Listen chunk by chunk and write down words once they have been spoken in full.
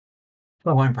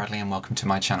Hello, I'm Bradley and welcome to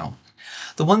my channel.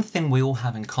 The one thing we all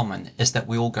have in common is that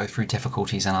we all go through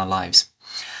difficulties in our lives.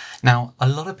 Now, a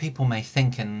lot of people may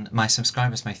think, and my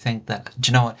subscribers may think that, do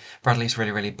you know what, Bradley's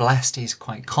really blessed, he's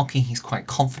quite cocky, he's quite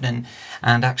confident,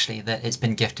 and actually that it's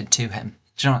been gifted to him.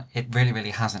 Do you know what, it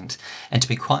really hasn't. And to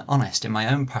be quite honest, in my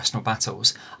own personal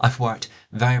battles, I've worked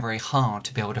very hard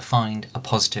to be able to find a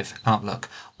positive outlook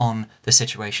on the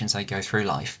situations I go through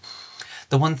life.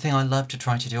 The one thing I love to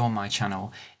try to do on my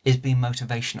channel is be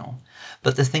motivational.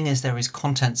 But the thing is, there is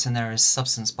contents and there is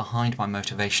substance behind my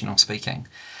motivational speaking.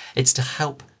 It's to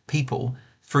help people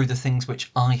through the things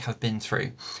which I have been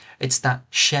through. It's that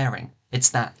sharing. It's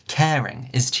that caring,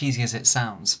 as cheesy as it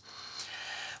sounds.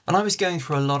 When I was going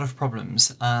through a lot of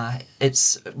problems,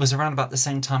 it was around about the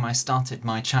same time I started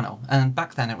my channel, and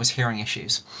back then it was hearing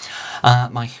issues.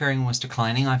 My hearing was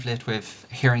declining. I've lived with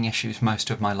hearing issues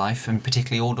most of my life, and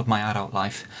particularly all of my adult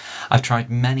life. I've tried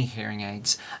many hearing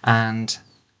aids, and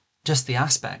just the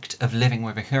aspect of living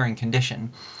with a hearing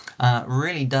condition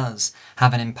really does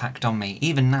have an impact on me,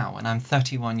 even now, and I'm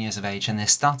 31 years of age, and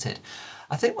this started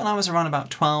I think when I was around about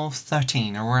 12,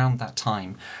 13, around that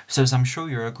time. So as I'm sure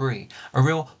you'll agree, a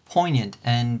real poignant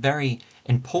and very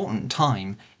important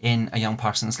time in a young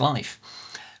person's life,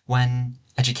 when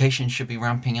education should be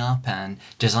ramping up and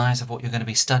desires of what you're going to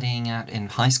be studying at in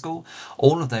high school,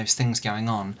 all of those things going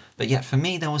on. But yet for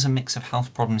me, there was a mix of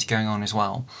health problems going on as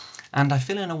well. And I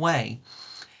feel in a way,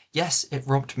 yes, it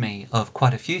robbed me of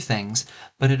quite a few things,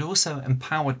 but it also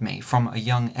empowered me from a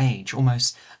young age,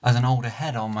 almost as an older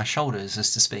head on my shoulders,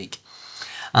 as to speak.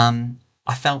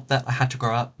 I felt that I had to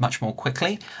grow up much more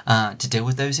quickly to deal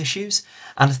with those issues.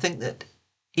 And I think that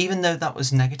even though that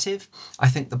was negative, I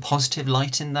think the positive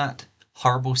light in that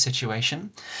horrible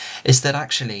situation is that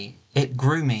actually it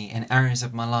grew me in areas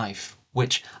of my life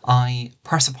which I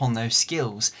press upon those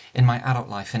skills in my adult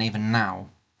life and even now.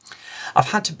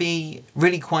 I've had to be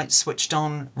really quite switched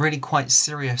on, really quite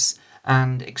serious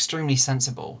and extremely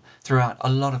sensible throughout a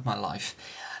lot of my life.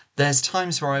 There's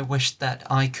times where I wish that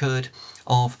I could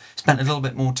have spent a little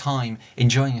bit more time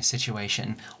enjoying a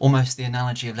situation, almost the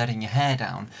analogy of letting your hair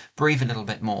down, breathe a little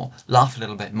bit more, laugh a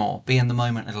little bit more, be in the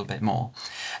moment a little bit more.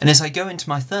 And as I go into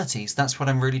my 30s, that's what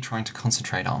I'm really trying to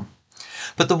concentrate on.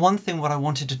 But the one thing what I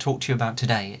wanted to talk to you about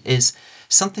today is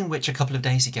something which a couple of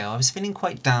days ago I was feeling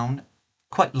quite down,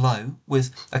 quite low with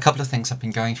a couple of things I've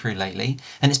been going through lately,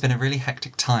 and it's been a really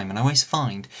hectic time. And I always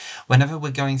find whenever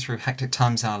we're going through hectic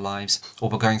times in our lives, or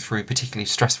we're going through particularly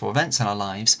stressful events in our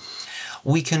lives,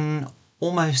 we can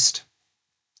almost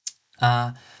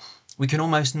not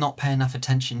pay enough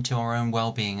attention to our own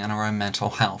well-being and our own mental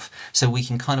health. So we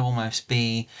can kind of almost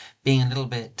be being a little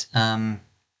bit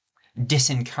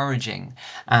disencouraging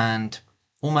and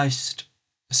almost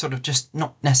sort of just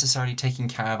not necessarily taking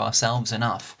care of ourselves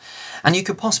enough. And you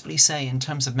could possibly say, in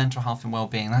terms of mental health and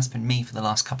well-being, that's been me for the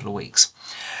last couple of weeks.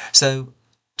 So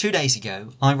 2 days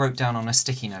ago, I wrote down on a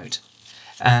sticky note,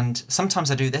 and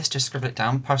sometimes I do this, just scribble it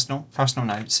down, personal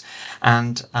notes,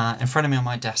 and in front of me on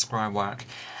my desk where I work,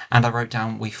 and I wrote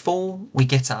down, we fall, we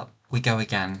get up, we go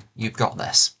again, you've got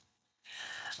this.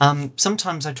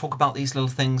 Sometimes I talk about these little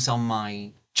things on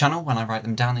my channel when I write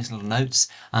them down, these little notes,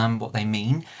 what they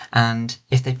mean, and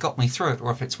if they've got me through it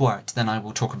or if it's worked, then I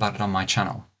will talk about it on my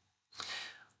channel.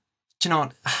 Do you know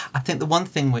what? I think the one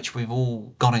thing which we've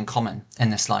all got in common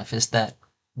in this life is that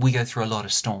we go through a lot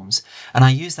of storms. And I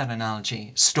use that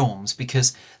analogy, storms,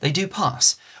 because they do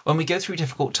pass. When we go through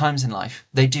difficult times in life,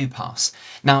 they do pass.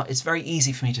 Now, it's very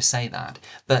easy for me to say that,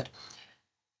 but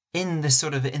in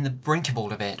the brink of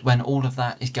all of it, when all of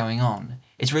that is going on,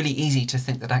 it's really easy to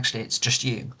think that actually it's just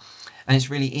you. And it's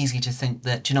really easy to think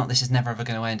that, do you know what, this is never ever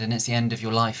going to end and it's the end of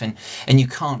your life and you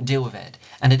can't deal with it.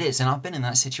 And it is, and I've been in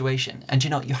that situation. And do you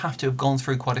know what, you have to have gone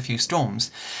through quite a few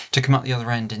storms to come out the other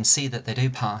end and see that they do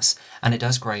pass, and it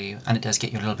does grow you and it does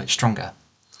get you a little bit stronger.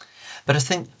 But I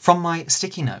think from my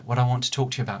sticky note, what I want to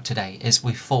talk to you about today is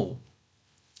we fall.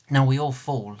 Now, we all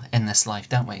fall in this life,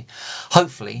 don't we?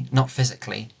 Hopefully, not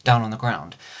physically, down on the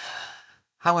ground.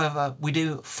 However, we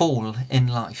do fall in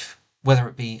life, whether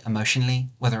it be emotionally,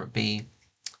 whether it be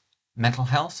mental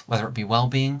health, whether it be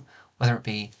well-being, whether it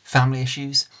be family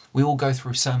issues. We all go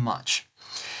through so much.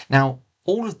 Now,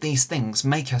 all of these things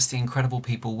make us the incredible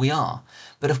people we are.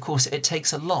 But of course, it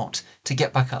takes a lot to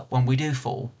get back up when we do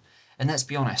fall. And let's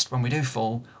be honest, when we do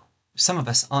fall, some of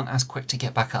us aren't as quick to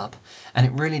get back up, and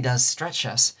it really does stretch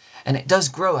us, and it does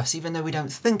grow us, even though we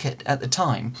don't think it at the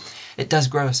time. It does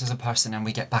grow us as a person, and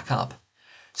we get back up.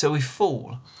 So we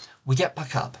fall, we get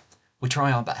back up, we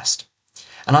try our best.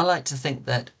 And I like to think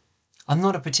that I'm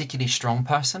not a particularly strong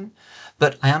person,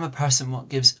 but I am a person what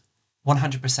gives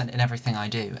 100% in everything I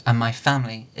do, and my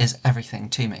family is everything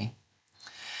to me.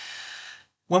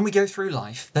 When we go through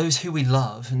life, those who we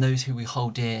love and those who we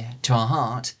hold dear to our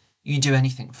heart, you do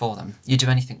anything for them. You do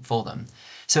anything for them.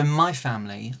 So in my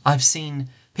family, I've seen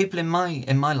people in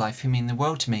my life who mean the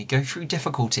world to me go through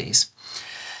difficulties.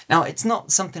 Now, it's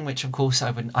not something which, of course,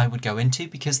 I would go into,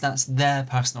 because that's their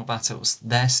personal battles,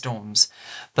 their storms.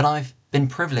 But I've been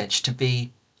privileged to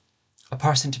be a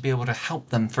person to be able to help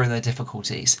them through their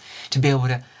difficulties, to be able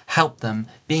to help them,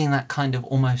 being that kind of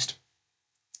almost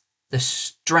the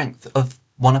strength of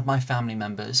one of my family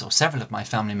members or several of my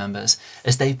family members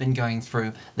as they've been going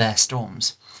through their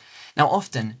storms. Now,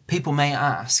 often people may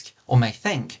ask or may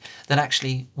think that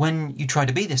actually when you try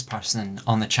to be this person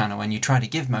on the channel and you try to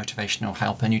give motivational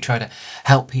help and you try to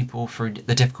help people through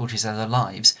the difficulties of their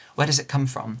lives, where does it come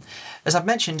from? As I've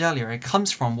mentioned earlier, it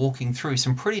comes from walking through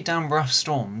some pretty damn rough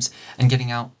storms and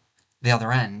getting out the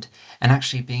other end and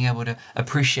actually being able to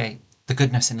appreciate the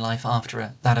goodness in life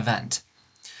after that event.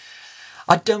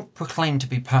 I don't proclaim to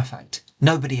be perfect.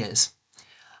 Nobody is.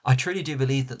 I truly do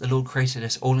believe that the Lord created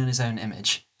us all in his own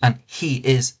image, and he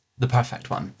is the perfect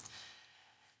one.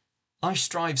 I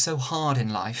strive so hard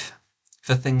in life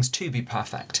for things to be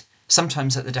perfect,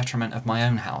 sometimes at the detriment of my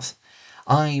own health.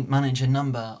 I manage a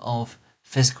number of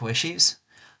physical issues,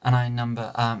 and I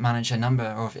manage a number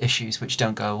of issues which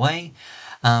don't go away.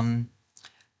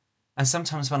 And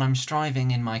sometimes when I'm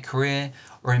striving in my career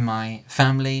or in my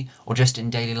family or just in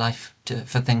daily life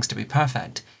for things to be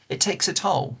perfect, it takes a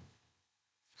toll.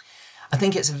 I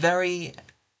think it's a very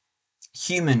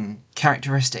human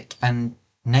characteristic and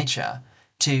nature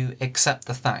to accept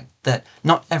the fact that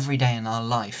not every day in our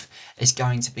life is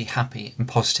going to be happy and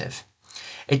positive.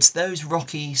 It's those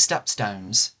rocky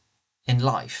stepstones in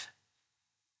life,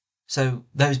 so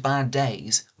those bad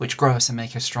days, which grow us and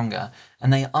make us stronger,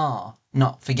 and they are,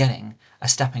 not forgetting, a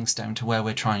stepping stone to where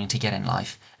we're trying to get in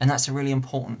life. And that's a really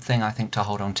important thing, I think, to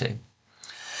hold on to.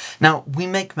 Now, we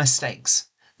make mistakes.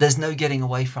 There's no getting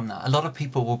away from that. A lot of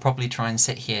people will probably try and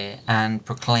sit here and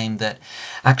proclaim that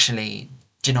actually,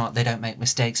 do you know what, they don't make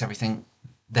mistakes, everything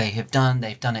they have done,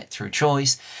 they've done it through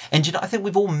choice. And you know, I think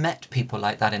we've all met people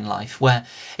like that in life, where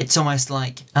it's almost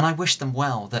like, and I wish them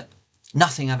well, that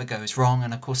nothing ever goes wrong,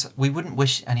 and of course we wouldn't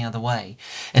wish any other way,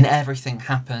 and everything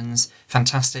happens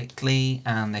fantastically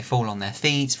and they fall on their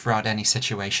feet throughout any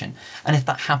situation. And if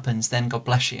that happens, then God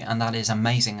bless you, and that is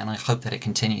amazing, and I hope that it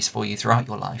continues for you throughout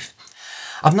your life.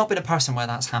 I've not been a person where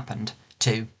that's happened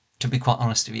to be quite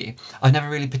honest with you. I've never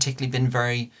really particularly been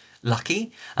very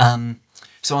lucky,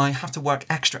 so I have to work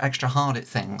extra hard at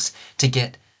things to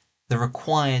get the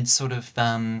required sort of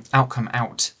outcome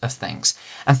out of things,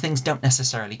 and things don't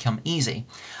necessarily come easy.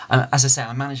 As I say,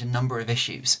 I manage a number of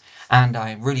issues, and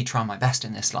I really try my best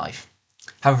in this life.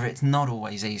 However, it's not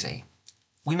always easy.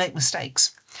 We make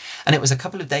mistakes, and it was a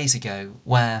couple of days ago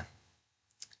where,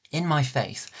 in my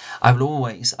faith, I'm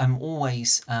always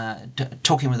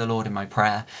talking with the Lord in my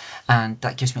prayer, and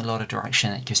that gives me a lot of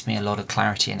direction, it gives me a lot of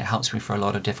clarity, and it helps me for a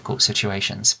lot of difficult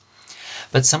situations.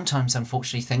 But sometimes,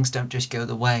 unfortunately, things don't just go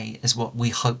the way as what we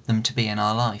hope them to be in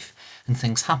our life, and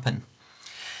things happen.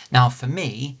 Now, for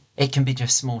me, it can be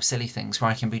just small, silly things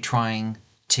where I can be trying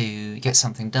to get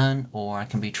something done, or I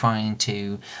can be trying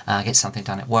to get something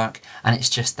done at work, and it's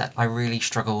just that I really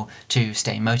struggle to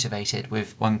stay motivated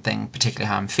with one thing, particularly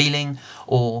how I'm feeling,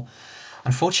 or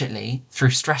unfortunately,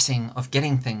 through stressing of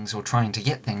getting things or trying to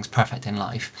get things perfect in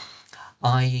life,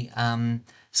 I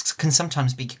can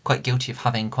sometimes be quite guilty of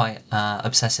having quite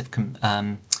obsessive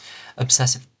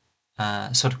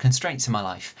sort of constraints in my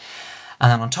life.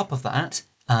 And then on top of that,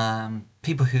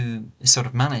 people who sort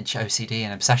of manage OCD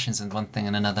and obsessions and one thing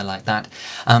and another like that,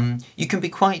 you can be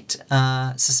quite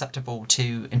susceptible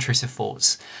to intrusive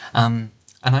thoughts.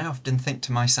 And I often think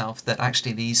to myself that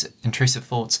actually these intrusive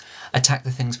thoughts attack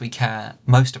the things we care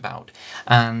most about,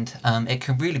 and it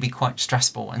can really be quite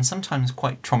stressful and sometimes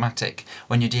quite traumatic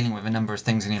when you're dealing with a number of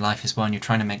things in your life as well, and you're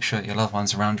trying to make sure that your loved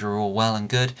ones around you are all well and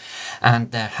good, and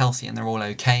they're healthy and they're all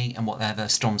okay, and whatever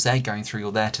storms they're going through,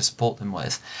 you're there to support them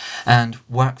with. And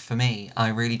work for me, I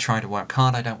really try to work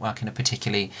hard. I don't work in a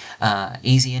particularly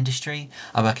easy industry.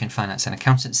 I work in finance and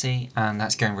accountancy, and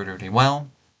that's going really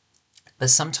well. But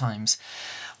sometimes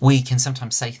we can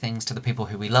sometimes say things to the people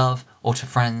who we love or to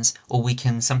friends, or we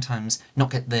can sometimes not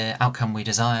get the outcome we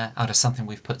desire out of something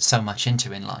we've put so much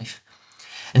into in life.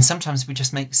 And sometimes we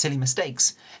just make silly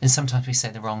mistakes, and sometimes we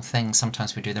say the wrong things,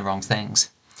 sometimes we do the wrong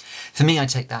things. For me, I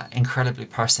take that incredibly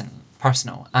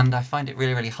personal, and I find it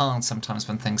really hard sometimes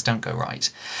when things don't go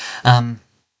right. And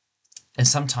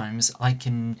sometimes I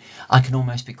can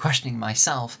almost be questioning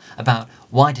myself about,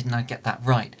 why didn't I get that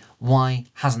right? Why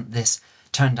hasn't this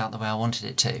turned out the way I wanted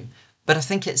it to. But I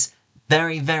think it's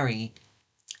very, very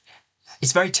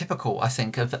typical, I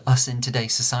think, of us in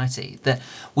today's society that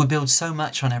we build so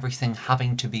much on everything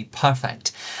having to be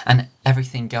perfect and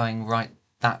everything going right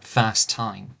that first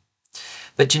time.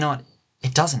 But do you know what?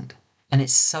 It doesn't. And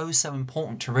it's so, so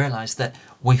important to realise that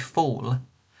we fall,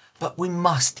 but we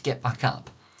must get back up.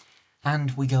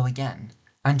 And we go again.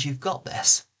 And you've got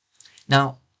this.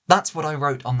 Now, that's what I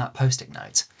wrote on that post-it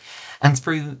note. And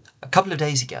through a couple of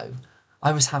days ago,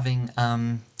 I was having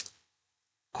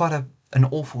quite an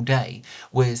awful day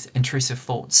with intrusive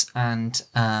thoughts and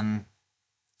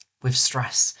with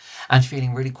stress and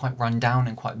feeling really quite run down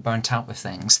and quite burnt out with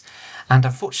things. And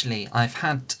unfortunately, I've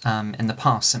had in the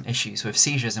past some issues with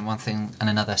seizures and one thing and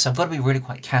another, so I've got to be really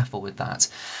quite careful with that.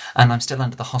 And I'm still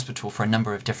under the hospital for a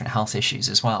number of different health issues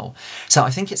as well. So I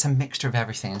think it's a mixture of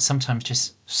everything and sometimes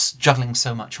just juggling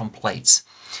so much on plates.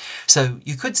 So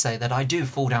you could say that I do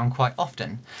fall down quite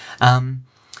often.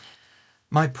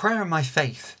 My prayer and my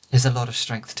faith is a lot of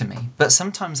strength to me, but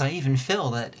sometimes I even feel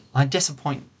that I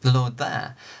disappoint the Lord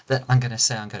there, that I'm going to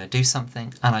say I'm going to do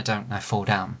something and I don't, and I fall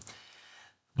down.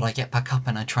 But I get back up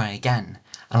and I try again.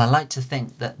 And I like to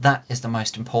think that that is the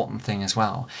most important thing as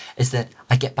well, is that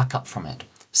I get back up from it.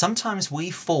 Sometimes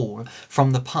we fall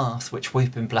from the path which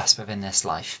we've been blessed with in this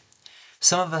life.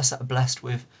 Some of us are blessed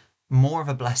with more of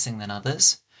a blessing than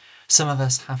others. Some of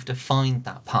us have to find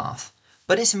that path.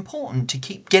 But it's important to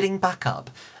keep getting back up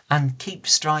and keep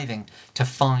striving to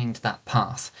find that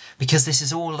path, because this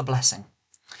is all a blessing.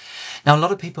 Now, a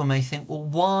lot of people may think, well,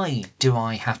 why do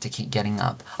I have to keep getting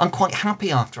up? I'm quite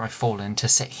happy after I've fallen to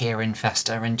sit here in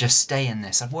fester and just stay in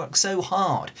this. I've worked so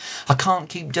hard. I can't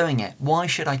keep doing it. Why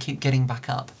should I keep getting back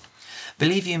up?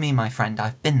 Believe you me, my friend,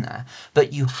 I've been there,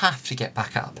 but you have to get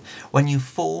back up. When you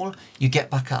fall, you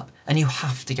get back up, and you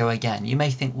have to go again. You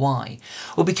may think, why?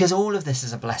 Well, because all of this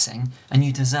is a blessing, and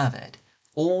you deserve it.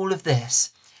 All of this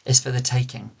is for the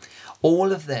taking.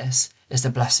 All of this is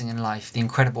the blessing in life, the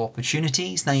incredible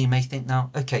opportunities. Now you may think,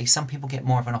 okay, some people get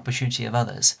more of an opportunity of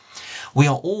others. We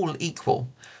are all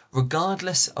equal,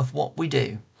 regardless of what we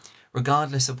do,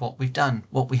 regardless of what we've done,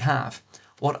 what we have.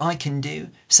 What I can do,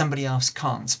 somebody else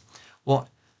can't. What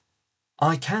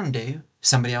I can do,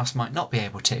 somebody else might not be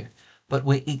able to, but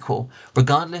we're equal,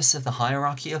 regardless of the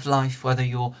hierarchy of life, whether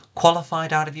you're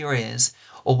qualified out of your ears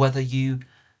or whether you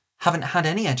haven't had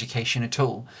any education at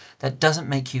all. That doesn't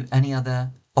make you any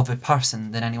other of a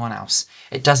person than anyone else.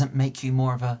 It doesn't make you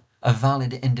more of a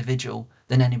valid individual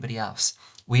than anybody else.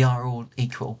 We are all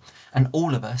equal, and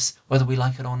all of us, whether we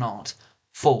like it or not,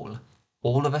 fall.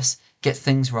 All of us get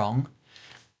things wrong,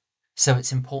 so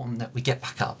it's important that we get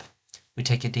back up. We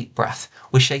take a deep breath,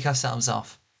 we shake ourselves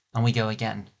off, and we go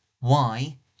again.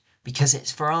 Why? Because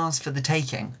it's for ours for the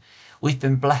taking. We've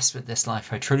been blessed with this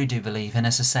life, I truly do believe. And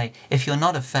as I say, if you're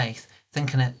not of faith,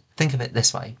 think of it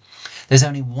this way. There's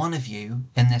only one of you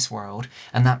in this world,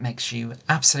 and that makes you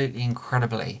absolutely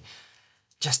incredibly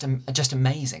just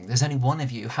amazing. There's only one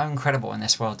of you. How incredible in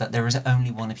this world that there is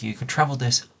only one of you. You could travel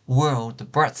this world, the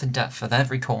breadth and depth of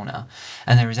every corner,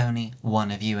 and there is only one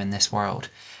of you in this world.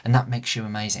 And that makes you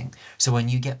amazing. So when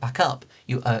you get back up,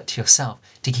 you owe it to yourself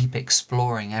to keep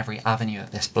exploring every avenue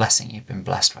of this blessing you've been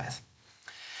blessed with.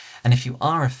 And if you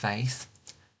are of faith,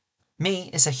 me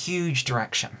is a huge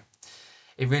direction.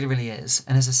 It really, really is.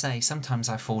 And as I say, sometimes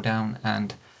I fall down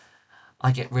and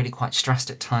I get really quite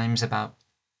stressed at times about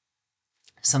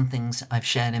some things I've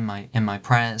shared in my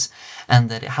prayers, and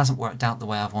that it hasn't worked out the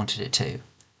way I've wanted it to.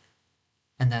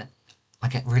 And that I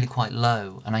get really quite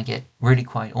low, and I get really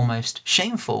quite almost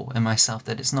shameful in myself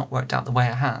that it's not worked out the way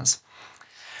it has.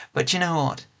 But you know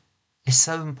what? It's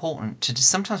so important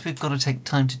sometimes we've got to take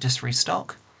time to just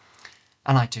restock.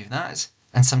 And I do that.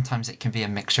 And sometimes it can be a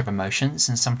mixture of emotions,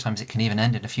 and sometimes it can even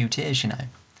end in a few tears,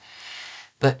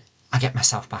 But I get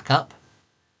myself back up,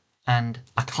 and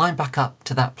I climb back up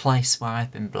to that place where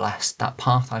I've been blessed, that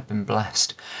path I've been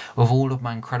blessed, with all of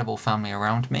my incredible family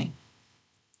around me.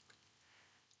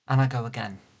 And I go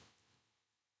again.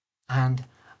 And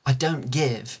I don't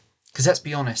give, because let's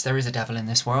be honest, there is a devil in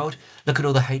this world. Look at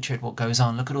all the hatred, what goes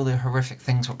on. Look at all the horrific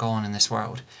things what go on in this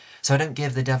world. So I don't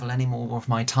give the devil any more of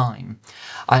my time.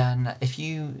 And if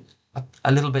you are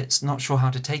a little bit not sure how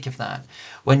to take of that,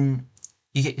 when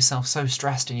you get yourself so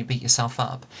stressed and you beat yourself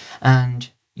up, and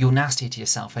you're nasty to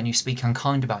yourself and you speak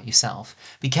unkind about yourself,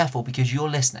 be careful, because you're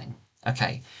listening.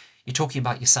 Okay, you're talking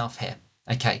about yourself here.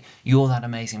 Okay, you're that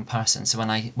amazing person. So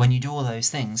when you do all those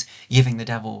things, you're giving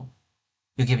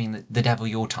the devil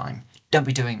your time. Don't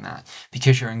be doing that,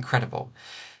 because you're incredible.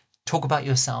 Talk about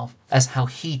yourself as how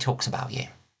he talks about you.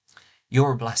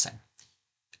 You're a blessing.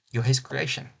 You're his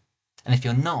creation. And if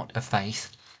you're not of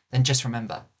faith, then just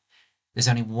remember, there's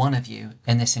only one of you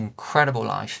in this incredible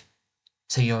life,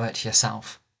 so you owe it to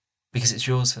yourself, because it's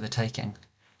yours for the taking.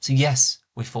 So yes,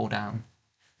 we fall down,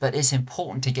 but it's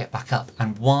important to get back up.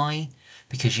 And why?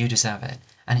 Because you deserve it,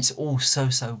 and it's all so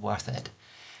worth it.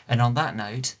 And on that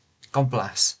note, God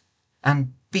bless,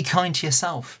 and be kind to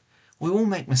yourself. We all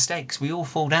make mistakes, we all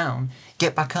fall down.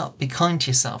 Get back up, be kind to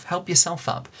yourself, help yourself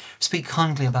up, speak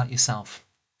kindly about yourself.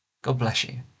 God bless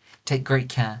you. Take great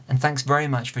care, and thanks very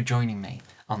much for joining me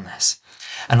on this.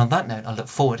 And on that note, I look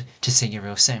forward to seeing you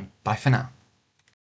real soon. Bye for now.